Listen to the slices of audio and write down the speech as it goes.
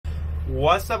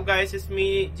What's up, guys? It's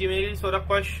me, Jimmy. So the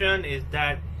question is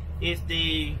that is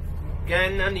the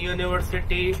Gannon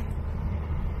University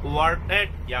worth it?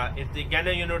 Yeah, is the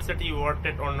Gannon University worth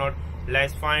it or not?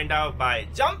 Let's find out by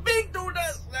jumping to the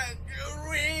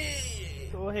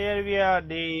screen. So here we are,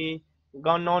 the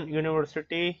Gannon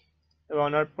University. If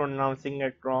I'm not pronouncing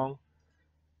it wrong,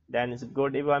 then it's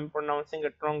good. If I'm pronouncing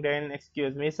it wrong, then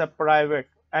excuse me. It's a private.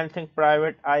 Anything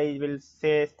private, I will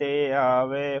say stay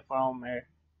away from it.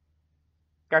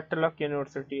 Catalog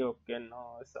University, okay,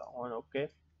 no, it's on, okay.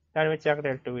 Let me check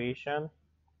their tuition.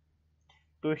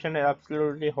 Tuition is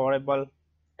absolutely horrible.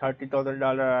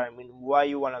 $30,000. I mean, why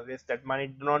you wanna waste that money?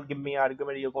 Do not give me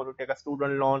argument. You're going to take a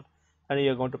student loan and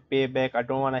you're going to pay back. I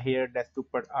don't wanna hear that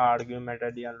stupid argument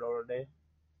at the end of the day.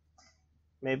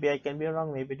 Maybe I can be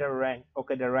wrong. Maybe the rank.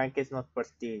 Okay, the rank is not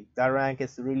prestige. The rank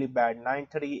is really bad.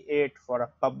 938 for a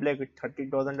public with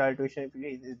 $30,000 tuition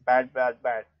fee is bad, bad,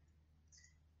 bad.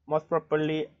 Most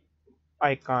properly,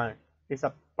 I can't. It's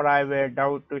a private,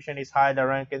 the tuition is high, the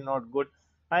rank is not good.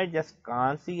 I just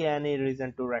can't see any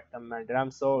reason to recommend it.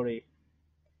 I'm sorry.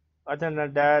 Other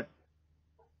than that,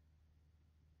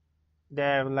 they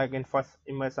have like in first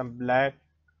image some black,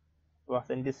 was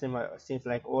in this image seems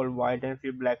like all white and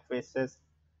few black faces.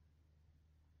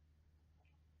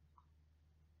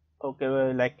 Okay,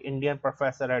 well, like Indian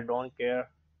professor, I don't care.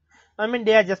 I mean,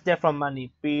 they are just there for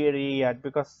money, period.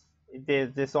 Because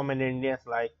there's so many Indians,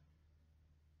 like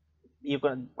you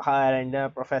can hire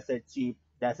and professor cheap.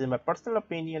 That's in my personal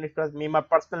opinion. It was me, my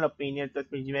personal opinion. It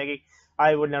was me,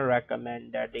 I wouldn't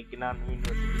recommend that. Gannon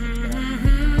University.